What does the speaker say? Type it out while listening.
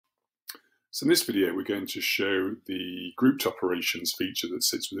So in this video, we're going to show the grouped operations feature that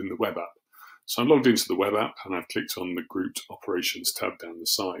sits within the web app. So I'm logged into the web app and I've clicked on the grouped operations tab down the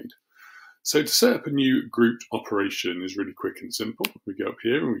side. So to set up a new grouped operation is really quick and simple. We go up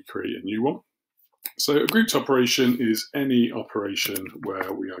here and we create a new one. So a grouped operation is any operation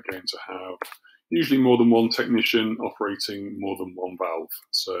where we are going to have usually more than one technician operating more than one valve.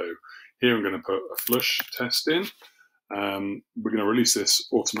 So here I'm going to put a flush test in. We're going to release this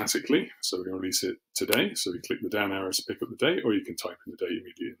automatically, so we're going to release it today. So we click the down arrow to pick up the date, or you can type in the date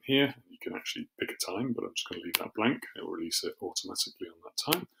immediately in here. You can actually pick a time, but I'm just going to leave that blank. It will release it automatically on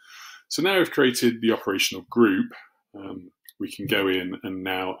that time. So now we've created the operational group, we can go in and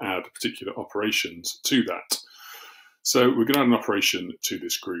now add particular operations to that. So we're going to add an operation to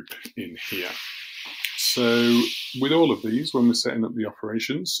this group in here. So with all of these, when we're setting up the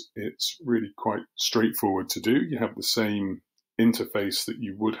operations, it's really quite straightforward to do. You have the same interface that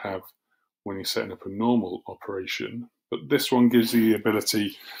you would have when you're setting up a normal operation, but this one gives you the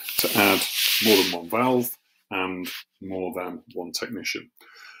ability to add more than one valve and more than one technician.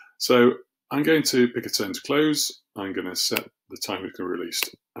 So I'm going to pick a turn to close. I'm going to set the time it's going to be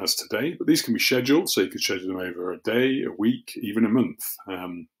released as today, but these can be scheduled, so you could schedule them over a day, a week, even a month,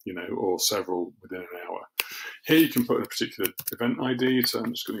 or several within an hour. Here you can put in a particular event ID, so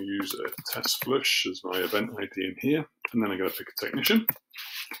I'm just going to use a test flush as my event ID in here, and then I'm going to pick a technician,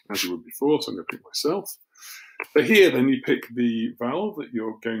 as you would before, so I'm going to pick myself. But here then you pick the valve that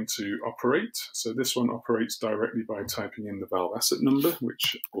you're going to operate. So this one operates directly by typing in the valve asset number,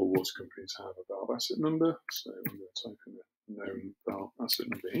 which all water companies have a valve asset number. So I'm going to type in the known valve asset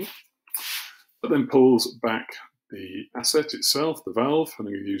number here. That then pulls back the asset itself, the valve, and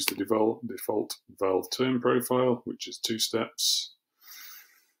I'm going to use the default valve turn profile, which is 2 steps,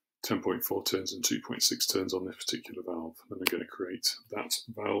 10.4 turns and 2.6 turns on this particular valve. Then I'm going to create that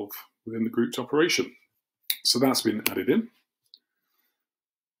valve within the grouped operation. So that's been added in.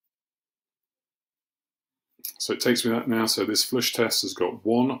 So it takes me that now. So this flush test has got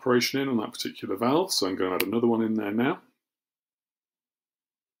one operation in on that particular valve. So I'm going to add another one in there now.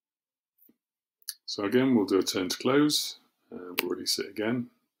 So again, we'll do a turn to close. We'll release it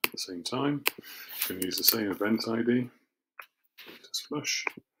again at the same time. I'm going to use the same event ID. Test flush.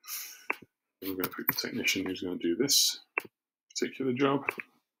 And we're going to pick the technician who's going to do this particular job.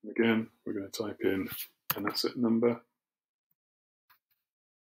 And again, we're going to type in an asset number.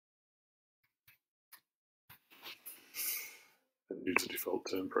 And use the default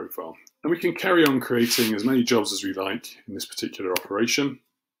turn profile. And we can carry on creating as many jobs as we like in this particular operation.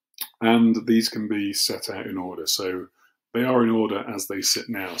 And these can be set out in order. So they are in order as they sit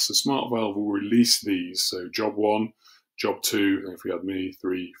now. So SmartValve will release these. So job 1, job 2, and if we had me,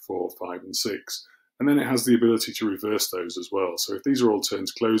 3, 4, 5, and 6. And then it has the ability to reverse those as well. So if these are all turn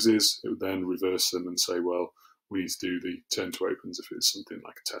to closes, it would then reverse them and say, well, we need to do the turn to opens if it's something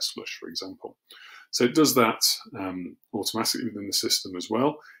like a test flush, for example. So it does that automatically within the system as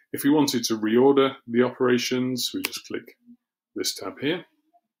well. If we wanted to reorder the operations, we just click this tab here,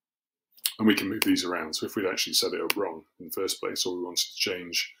 and we can move these around. So if we'd actually set it up wrong in the first place, or we wanted to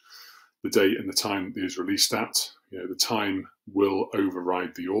change the date and the time that these released at, the time will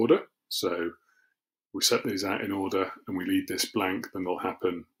override the order. So we set these out in order and we leave this blank, then they'll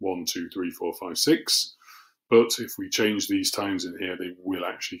happen 1, 2, 3, 4, 5, 6. But if we change these times in here, they will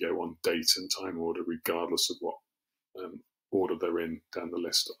actually go on date and time order, regardless of what order they're in down the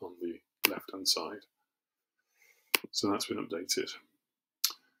list on the left-hand side. So that's been updated.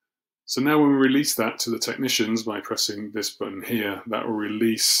 So now when we release that to the technicians by pressing this button here, that will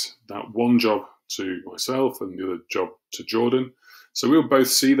release that one job to myself and the other job to Jordan. So we'll both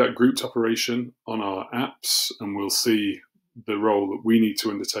see that grouped operation on our apps, and we'll see the role that we need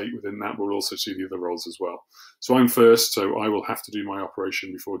to undertake within that. We'll also see the other roles as well. So I'm first, so I will have to do my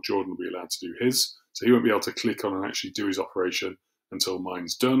operation before Jordan will be allowed to do his. So he won't be able to click on and actually do his operation until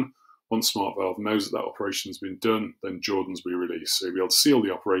mine's done. Once SmartValve knows that that operation's been done, then Jordan's will be released. So he'll be able to see all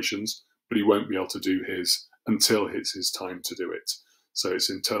the operations, but he won't be able to do his until it's his time to do it. So it's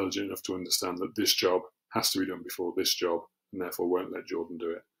intelligent enough to understand that this job has to be done before this job, and therefore won't let Jordan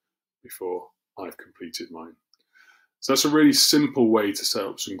do it before I've completed mine. So that's a really simple way to set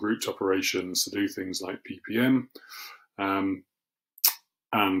up some grouped operations to do things like PPM.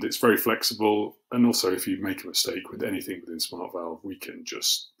 And it's very flexible. And also, if you make a mistake with anything within SmartValve, we can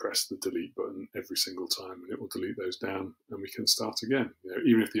just press the delete button every single time and it will delete those down and we can start again.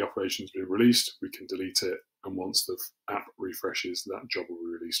 Even if the operation's been released, we can delete it. And once the app refreshes, that job will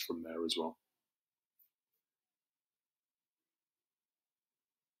be released from there as well.